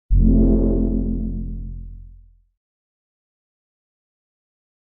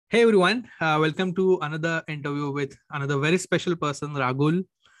Hey everyone, welcome to another interview with another very special person, Ragul.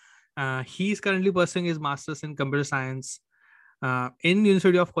 He is currently pursuing his master's in computer science in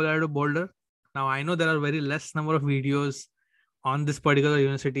University of Colorado Boulder. Now I know there are very less number of videos on this particular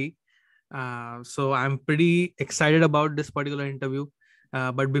university, so I'm pretty excited about this particular interview.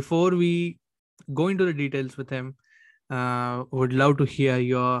 But before we go into the details with him, would love to hear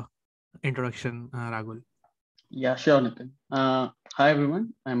your introduction, Ragul. Yeah, sure, Nitin. Hi,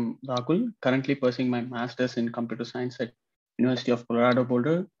 everyone. I'm Ragul, currently pursuing my master's in computer science at University of Colorado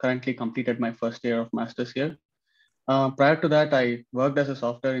Boulder. Currently completed my first year of master's here. Prior to that, I worked as a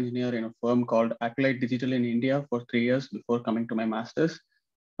software engineer in a firm called Acolyte Digital in India for 3 years before coming to my master's.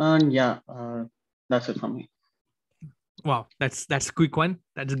 And yeah, that's it from me. Wow, that's a quick one.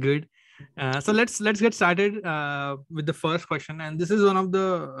 That's good. So let's get started with the first question, and this is one of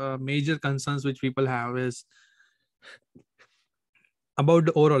the major concerns which people have is about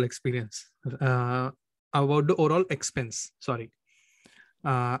the overall experience, about the overall expense. Sorry.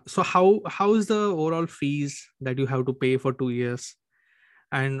 So how is the overall fees that you have to pay for 2 years,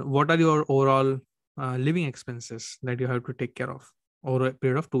 and what are your overall living expenses that you have to take care of over a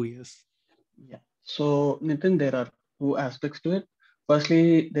period of 2 years? Yeah. So, Nitin, there are two aspects to it.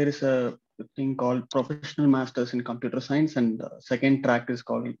 Firstly, there is a thing called professional masters in computer science, and the second track is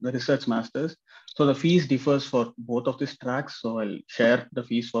called the research masters. So the fees differs for both of these tracks. So I'll share the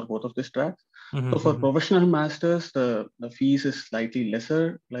fees for both of these tracks. So for professional masters, the fees is slightly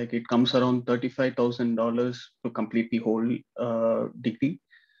lesser. Like it comes around $35,000 to complete the whole degree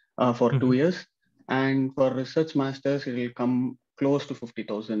for 2 years. And for research masters, it will come close to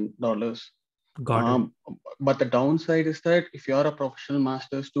 $50,000. Got it. But the downside is that if you are a professional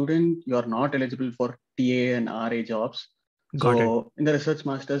master student, you are not eligible for TA and RA jobs. Got it. So in the research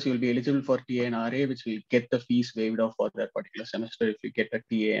masters, you'll be eligible for TA and RA, which will get the fees waived off for that particular semester if you get a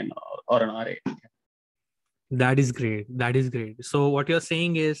TA or an RA. That is great. That is great. So what you're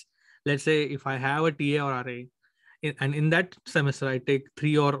saying is, let's say if I have a TA or RA, and in that semester I take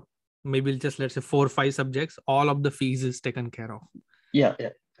 3 or maybe just let's say 4 or 5 subjects, all of the fees is taken care of. Yeah.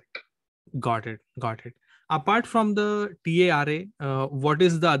 Got it. Apart from the TARA, what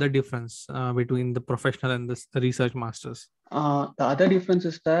is the other difference between the professional and the research masters? The other difference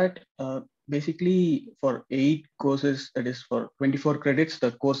is that basically for 8 courses, that is for 24 credits,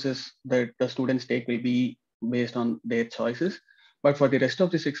 the courses that the students take will be based on their choices. But for the rest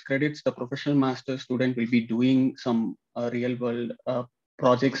of the 6 credits, the professional master student will be doing some real world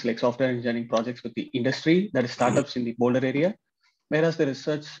projects like software engineering projects with the industry, that is startups in the Boulder area. Whereas the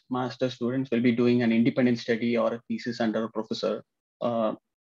research master students will be doing an independent study or a thesis under a professor.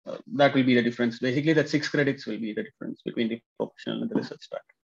 That will be the difference. Basically, that 6 credits will be the difference between the professional and the research track.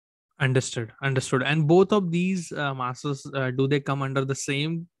 Understood. And both of these masters, do they come under the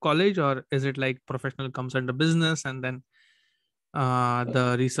same college, or is it like professional comes under business and then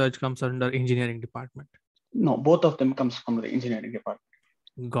the research comes under engineering department? No, both of them comes from the engineering department.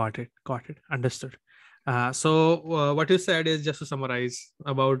 Got it. Understood. So what you said is, just to summarize,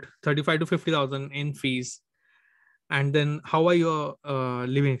 about 35 to 50,000 in fees, and then how are your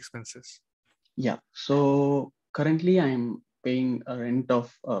living expenses? Yeah. So currently, I'm paying a rent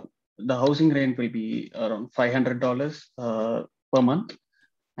of the housing rent will be around $500 per month,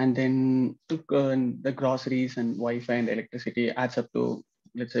 and then the groceries and Wi-Fi and electricity adds up to,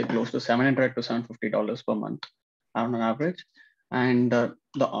 let's say, close to $700 to $750 per month on an average. And the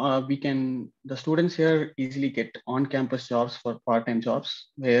students here easily get on-campus jobs for part-time jobs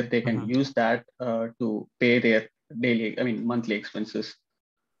where they can use that to pay their monthly expenses.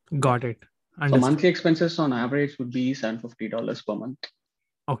 Got it. So monthly expenses on average would be $750 per month.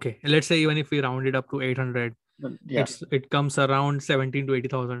 Okay, let's say even if we round it up to 800, it comes around 17 to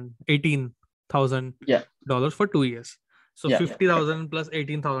 80,000, $18,000 for 2 years. So 50,000 plus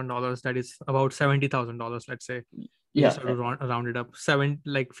 $18,000, that is about $70,000. Let's say you just have to round it up.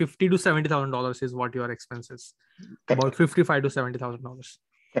 Like $50 to $70,000 is what your expenses. About $55 to $70,000.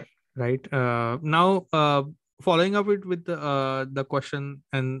 Right. Now, following up with the question,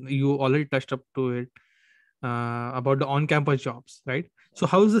 and you already touched up to it about the on-campus jobs, right? So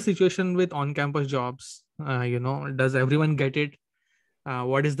how is the situation with on-campus jobs? Does everyone get it?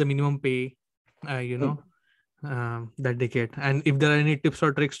 What is the minimum pay? That they get, and if there are any tips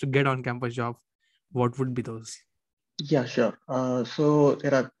or tricks to get on-campus job, what would be those? Yeah, sure. So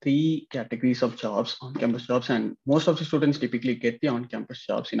there are 3 categories of jobs, on-campus jobs, and most of the students typically get the on-campus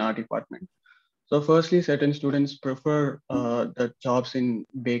jobs in our department. So firstly, certain students prefer the jobs in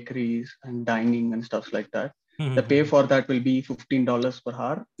bakeries and dining and stuff like that. The pay for that will be $15 per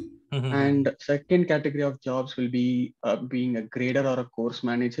hour. And second category of jobs will be being a grader or a course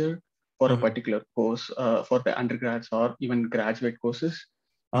manager for a particular course for the undergrads or even graduate courses.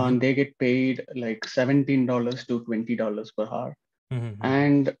 They get paid like $17 to $20 per hour.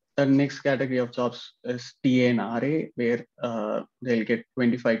 And the next category of jobs is TA and RA, where they'll get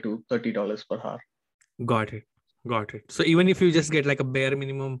 $25 to $30 per hour. Got it. So even if you just get like a bare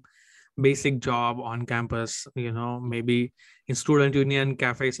minimum basic job on campus, maybe in student union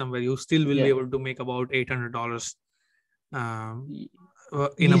cafe somewhere, you still will be able to make about $800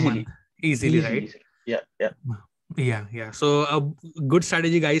 in a month easily, right? Yeah. So a good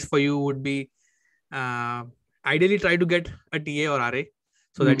strategy, guys, for you would be ideally try to get a TA or RA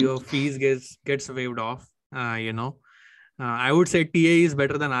so that your fees gets waived off. I would say TA is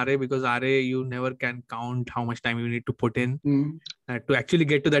better than RA because RA you never can count how much time you need to put in to actually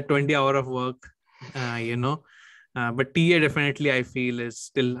get to that 20 hour of work. But TA definitely I feel is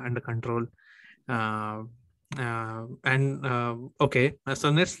still under control. Okay, so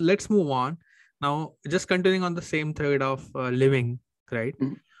let's move on now. Just continuing on the same thread of living, right?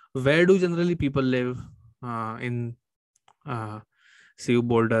 Where do generally people live in CU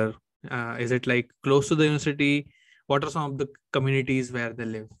Boulder? Is it like close to the university? What are some of the communities where they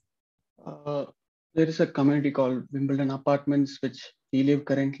live? There is a community called Wimbledon Apartments, which we live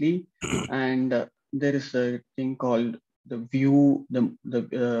currently, and there is a thing called the View.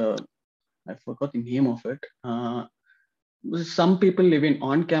 I forgot the name of it. Some people live in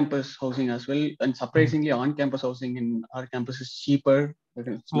on-campus housing as well, and surprisingly, on-campus housing in our campus is cheaper.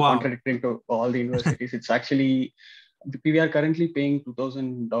 It's contradicting to all the universities. It's actually, we are currently paying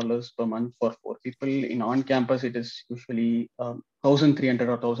 $2,000 per month for 4 people. In on-campus, it is usually $1,300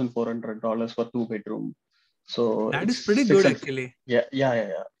 or $1,400 for 2-bedroom. So that is pretty good, actually. Yeah.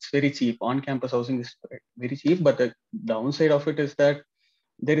 It's very cheap. On-campus housing is very cheap, but the downside of it is that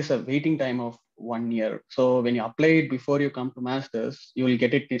there is a waiting time of 1 year. So when you apply it before you come to masters, you will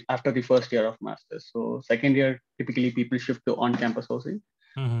get it after the first year of masters. So second year, typically people shift to on-campus housing.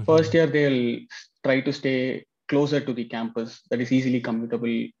 First year, they'll try to stay closer to the campus that is easily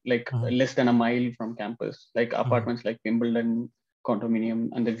commutable, like less than a mile from campus, like apartments like Wimbledon, condominium,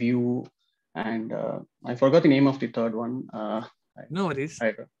 and the View. And I forgot the name of the third one. No worries.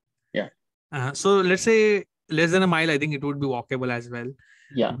 Yeah. So let's say less than a mile, I think it would be walkable as well.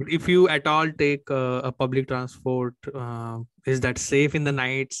 Yeah. But if you at all take a public transport, is that safe in the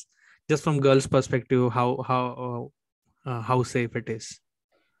nights? Just from girls' perspective, how safe it is?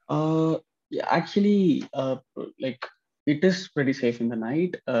 Yeah, actually, like it is pretty safe in the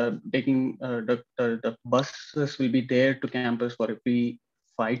night. Taking the buses will be there to campus for every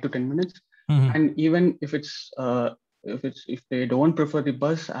 5 to 10 minutes, and even if they don't prefer the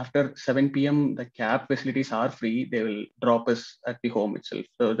bus after 7 p.m., the cab facilities are free. They will drop us at the home itself.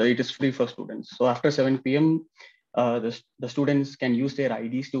 So it is free for students. So after 7 p.m., the students can use their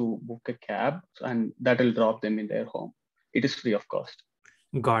IDs to book a cab, and that will drop them in their home. It is free of cost.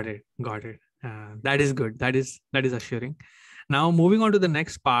 Got it. That is good. That is assuring. Now moving on to the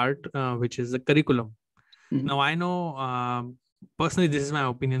next part, which is the curriculum. Now I know personally, this is my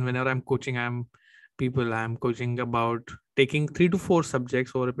opinion. Whenever I'm coaching, I'm coaching about taking 3 to 4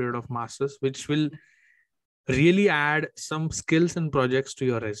 subjects over a period of masters, which will really add some skills and projects to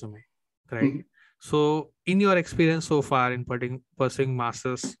your resume, right? So in your experience so far in pursuing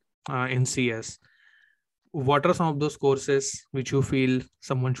masters in CS, what are some of those courses which you feel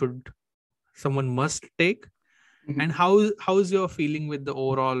someone must take, and how is your feeling with the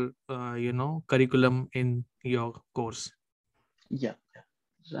overall curriculum in your course? Yeah.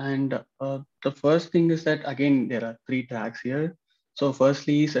 And the first thing is that, again, there are 3 tracks here. So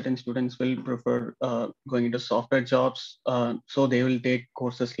firstly, certain students will prefer going into software jobs. So they will take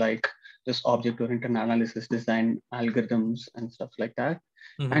courses like this object-oriented analysis, design, algorithms, and stuff like that.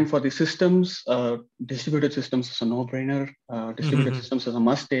 And for the systems, distributed systems is a no-brainer. Distributed systems is a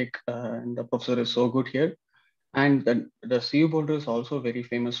must-take, and the professor is so good here. And the CU Boulder is also very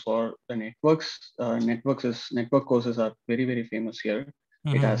famous for the networks. Network courses are very, very famous here.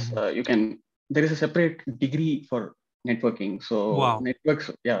 It has there is a separate degree for networking. So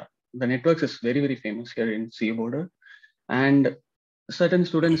the networks is very, very famous here in CU Boulder. And certain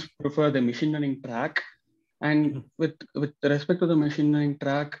students prefer the machine learning track. And with respect to the machine learning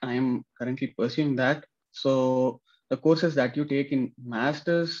track, I am currently pursuing that. So the courses that you take in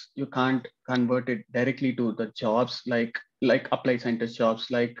masters, you can't convert it directly to the jobs like applied scientist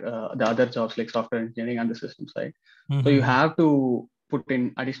jobs, like the other jobs like software engineering and the system side. So you have to put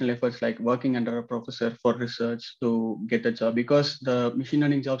in additional efforts like working under a professor for research to get the job, because the machine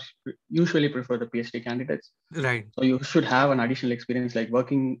learning jobs usually prefer the PhD candidates. Right. So you should have an additional experience like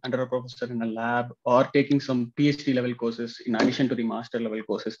working under a professor in a lab or taking some PhD level courses in addition to the master level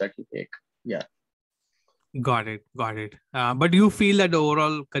courses that you take. Yeah. Got it. But you feel that the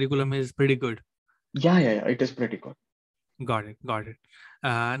overall curriculum is pretty good. Yeah. It is pretty good. Got it.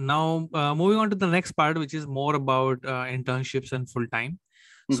 Now, moving on to the next part, which is more about internships and full time.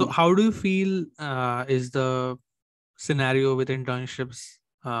 So, how do you feel is the scenario with internships?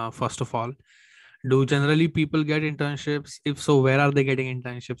 First of all, do generally people get internships? If so, where are they getting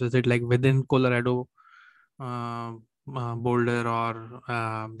internships? Is it like within Colorado, Boulder, or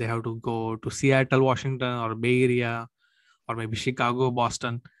they have to go to Seattle, Washington, or Bay Area, or maybe Chicago,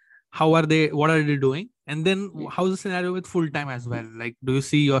 Boston? What are they doing? And then how's the scenario with full time as well? Like, do you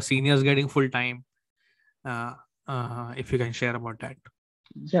see your seniors getting full time? If you can share about that.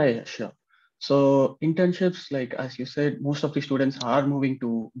 Yeah, sure. So internships, like as you said, most of the students are moving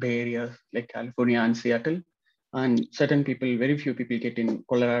to Bay Area, like California and Seattle, and certain people, very few people get in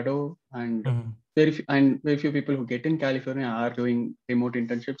Colorado, and very few people who get in California are doing remote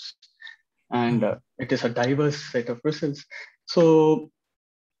internships, and it is a diverse set of results. So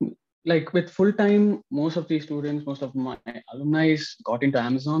like with full time, most of my alumni got into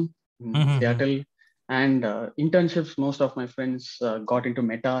Amazon in Seattle, and internships. Most of my friends got into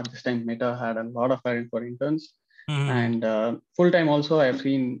Meta. This time, Meta had a lot of hiring for interns, and full time also. I have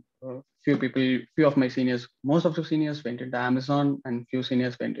seen few of my seniors. Most of the seniors went into Amazon, and few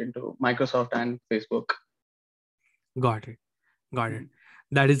seniors went into Microsoft and Facebook. Got it.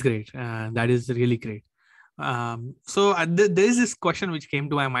 That is great. That is really great. So there is this question which came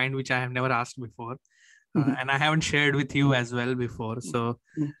to my mind, which I have never asked before, and I haven't shared with you as well before. So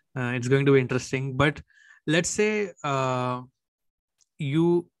it's going to be interesting. But let's say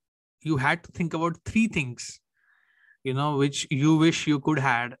you had to think about 3 things, which you wish you could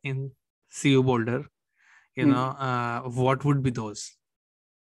had in CU Boulder. What would be those?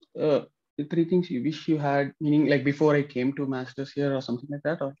 The 3 things you wish you had, meaning like before I came to masters here or something like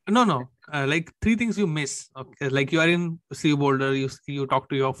that, or no, like 3 things you miss. Okay, like you are in CU Boulder, you talk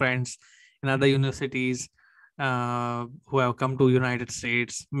to your friends in other universities who have come to United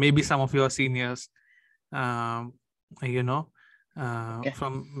States, maybe some of your seniors, from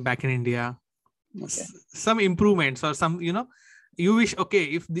back in India. Some improvements or some, you wish, okay,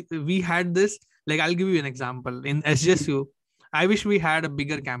 if we had this, like I'll give you an example. In SJSU, I wish we had a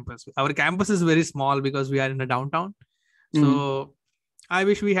bigger campus. Our campus is very small because we are in the downtown. So I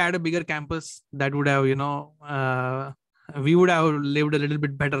wish we had a bigger campus that would have, we would have lived a little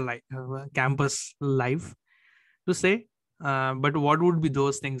bit better life, campus life to say. But what would be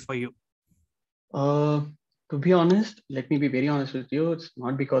those things for you? To be honest, let me be very honest with you. It's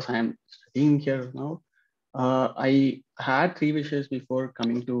not because I am studying here now. I had 3 wishes before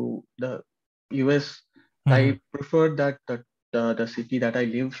coming to the US. I preferred that the city that I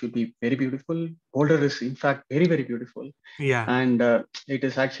live should be very beautiful. Boulder is in fact very, very beautiful. Yeah. And it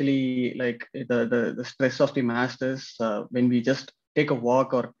is actually like the stress of the masters when we just take a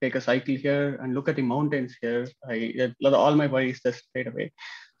walk or take a cycle here and look at the mountains here, all my worries just fade away.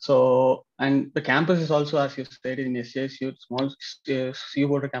 So, and the campus is also, as you said, in SJSU, small CU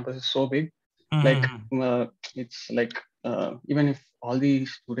Boulder campus is so big. Like it's like even if all the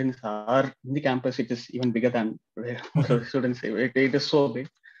students are in the campus, it is even bigger than where most of the students say. It is so big.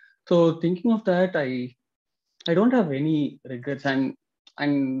 So thinking of that, I don't have any regrets. And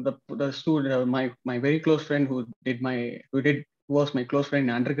the student, my very close friend who was my close friend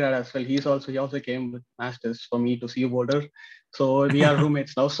in undergrad as well. He also came with masters for me to CU Boulder. So we are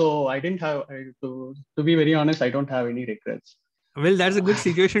roommates now. So I didn't have to be very honest. I don't have any regrets. Well, that's a good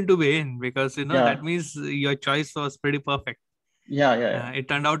situation to be in, because that means your choice was pretty perfect. Yeah. It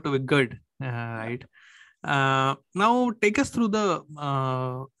turned out to be good, right? Now take us through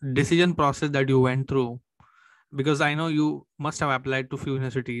the decision process that you went through, because I know you must have applied to few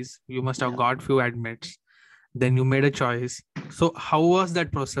universities, you must have got few admits, then you made a choice. So how was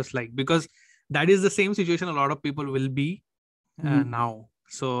that process like? Because that is the same situation a lot of people will be now.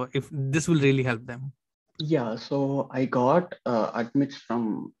 So if this will really help them. Yeah, so I got admits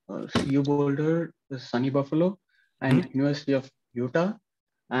from CU Boulder, Sunny Buffalo, and University of Utah,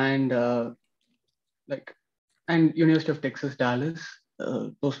 and University of Texas Dallas.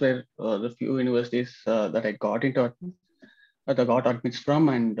 Those were the few universities that I got admits from,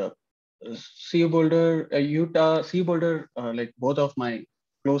 and CU Boulder, Utah, CU Boulder, like both of my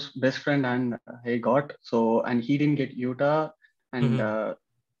close best friend and I got, so, and he didn't get Utah and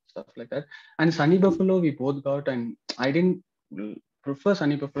stuff like that. And Sunny Buffalo we both got, and I didn't prefer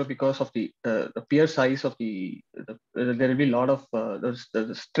Sunny Buffalo because of the peer size of there will be a lot of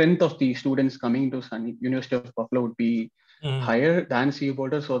the strength of the students coming to University of Buffalo would be higher than CU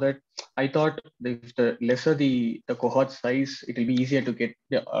Boulder, so that I thought if the lesser the cohort size, it will be easier to get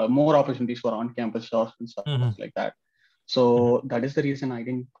more opportunities for on-campus jobs and stuff like that. So that is the reason I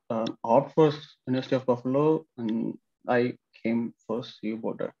didn't opt for University of Buffalo, and I came for CU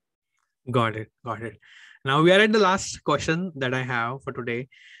Boulder. Got it. Now we are at the last question that I have for today.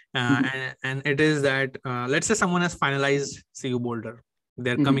 And it is that, let's say someone has finalized CU Boulder.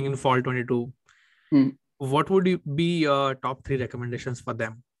 They're coming in fall 22. What would be your top 3 recommendations for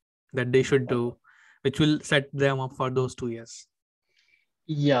them that they should do, which will set them up for those 2 years?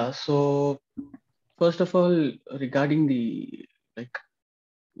 Yeah. So first of all, regarding the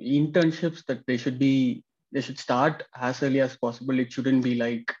internships, that they should start as early as possible. It shouldn't be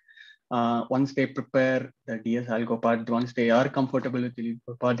like once they prepare the DS algo part, once they are comfortable with the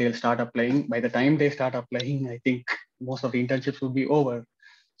part, they'll start applying. By the time they start applying, I think most of the internships will be over.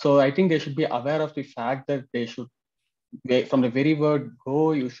 So I think they should be aware of the fact that they should, from the very word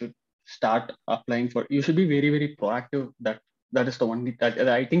go, you should start applying for. You should be very, very proactive. That is the one that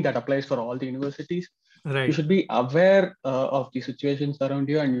I think that applies for all the universities. Right. You should be aware of the situations around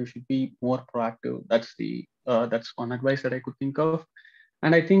you, and you should be more proactive. That's one advice that I could think of.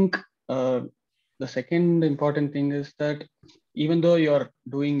 And I think the second important thing is that even though you're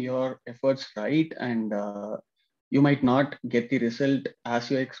doing your efforts right, and you might not get the result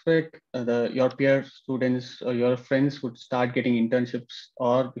as you expect, your peer students or your friends would start getting internships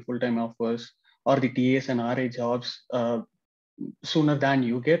or the full-time offers or the TAs and RA jobs sooner than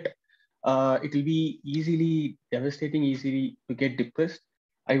you get. It will be easily to get depressed.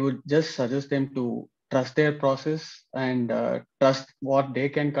 I would just suggest them to trust their process and trust what they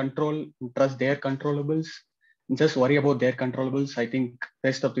can control, trust their controllables. Just worry about their controllables. I think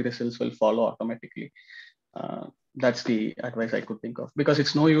rest of the results will follow automatically. That's the advice I could think of, because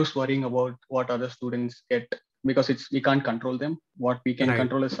it's no use worrying about what other students get, because we can't control them. What we can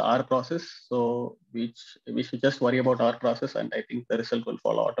control is our process. So we should just worry about our process, and I think the result will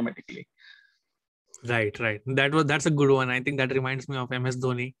follow automatically. Right. That's a good one. I think that reminds me of MS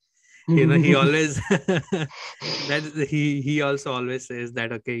Dhoni. He always he also always says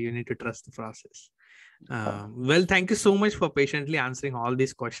that, okay, you need to trust the process. Well, thank you so much for patiently answering all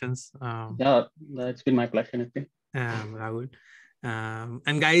these questions. Yeah, it's been my pleasure, Nitin. Ragul.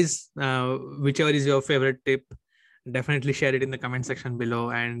 And guys, whichever is your favorite tip, definitely share it in the comment section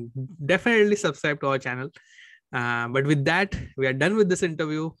below, and definitely subscribe to our channel. But with that, we are done with this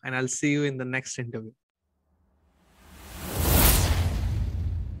interview, and I'll see you in the next interview.